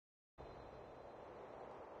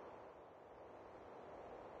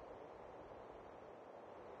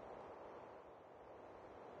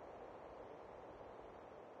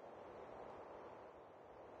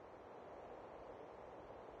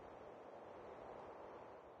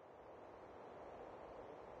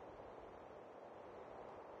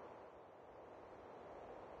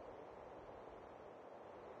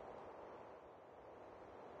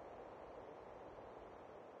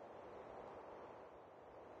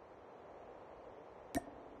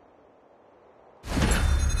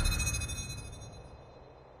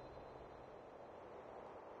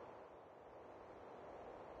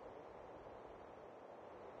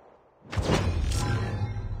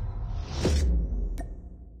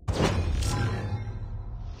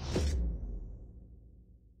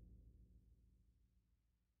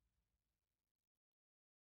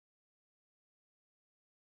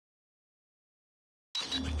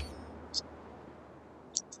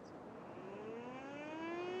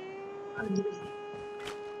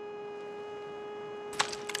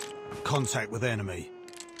Contact with enemy.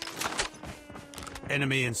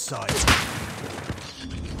 Enemy in sight.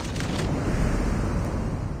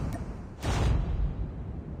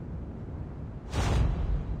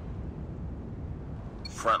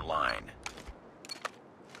 Front line.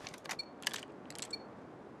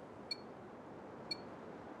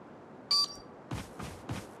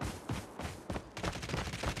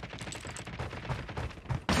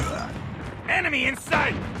 Enemy in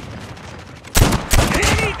sight!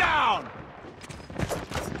 Enemy down!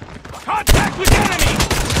 Contact with enemy!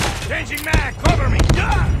 Changing mag, cover me!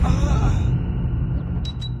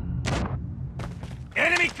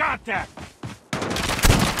 Enemy contact!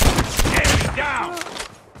 Enemy down!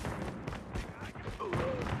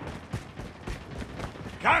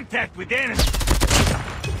 Contact with enemy!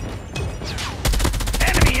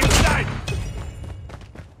 Enemy in sight!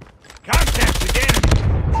 Contact with enemy!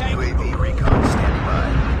 UAV recon standing by.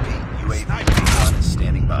 Repeat, UAV recon is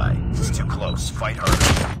standing by. It's too close. Fight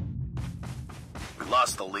harder. We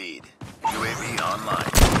lost the lead. UAV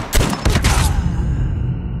online.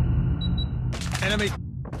 Enemy.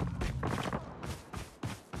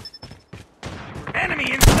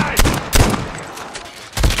 Enemy in sight!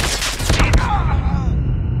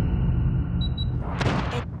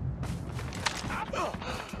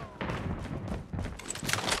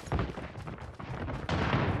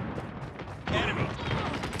 Enemy!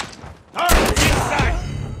 Target in sight!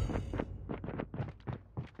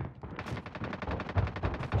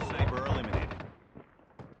 Sniper eliminated.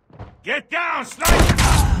 Get down, sniper!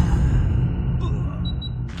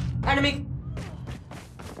 Enemy!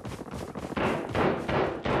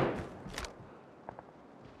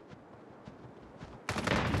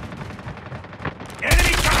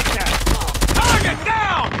 Enemy contact! Target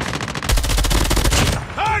down!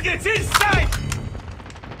 Target's in sight!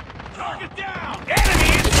 Target down! Enemy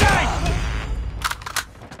in sight!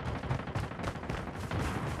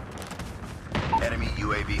 Enemy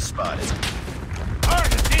UAV spotted.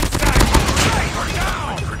 Target's in sight! Party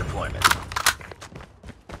Down! online for deployment.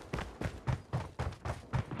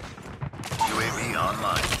 UAV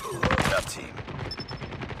online. Up team.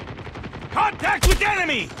 Contact with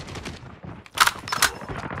enemy!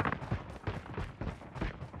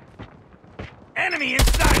 Enemy in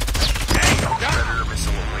sight! Tango down! Predator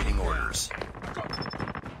missile awaiting orders.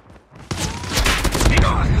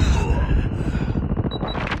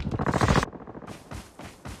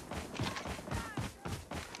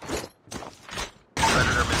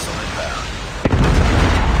 Predator missile inbound.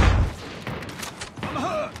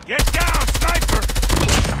 Get down, sniper!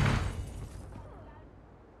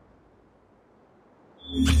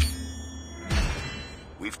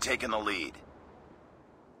 We've taken the lead.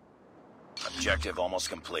 Objective almost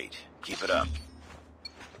complete. Keep it up.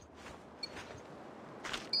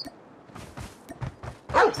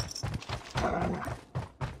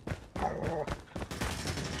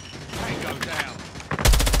 Tango down!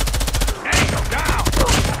 Tango down!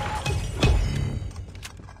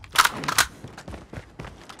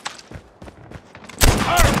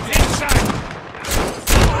 Target in sight!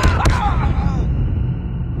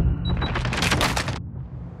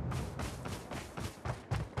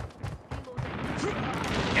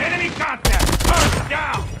 Enemy contact! Target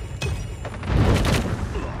down!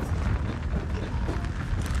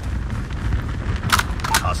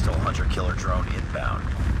 Hostile hunter-killer drone inbound.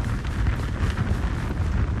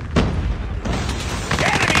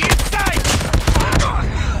 Enemy in sight!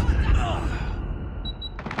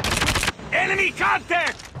 Enemy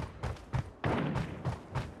contact!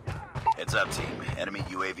 Heads up, team. Enemy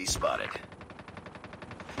UAV spotted.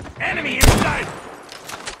 Enemy in sight!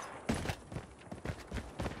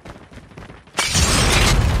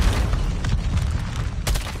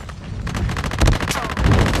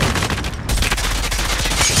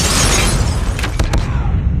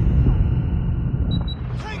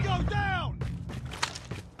 Tango down!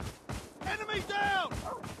 Enemy down!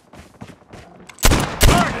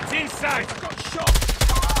 Target's in sight! Got shot!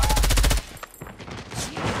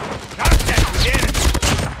 Contact with enemy!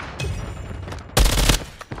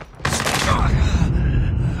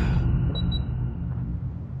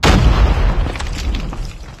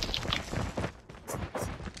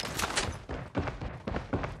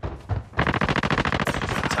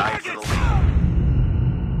 Tied for the lead.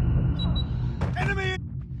 Enemy!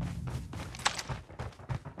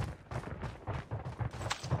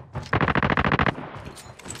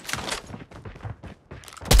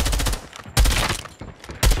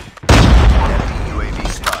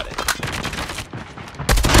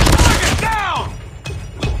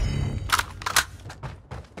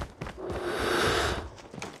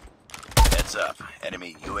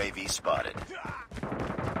 Enemy UAV spotted.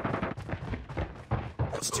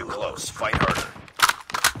 It's too close. Fight harder.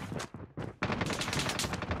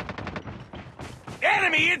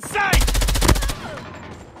 Enemy in sight!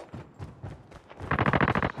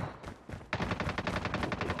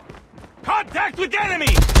 Contact with enemy!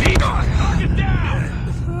 Target down!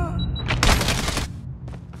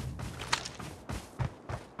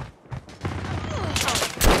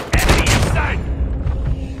 Enemy in sight!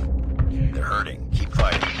 They're hurting. Keep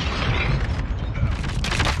fighting.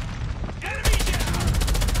 Enemy down!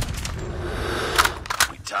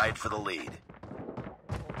 We tied for the lead.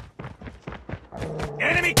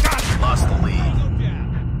 Enemy contact! Lost the lead.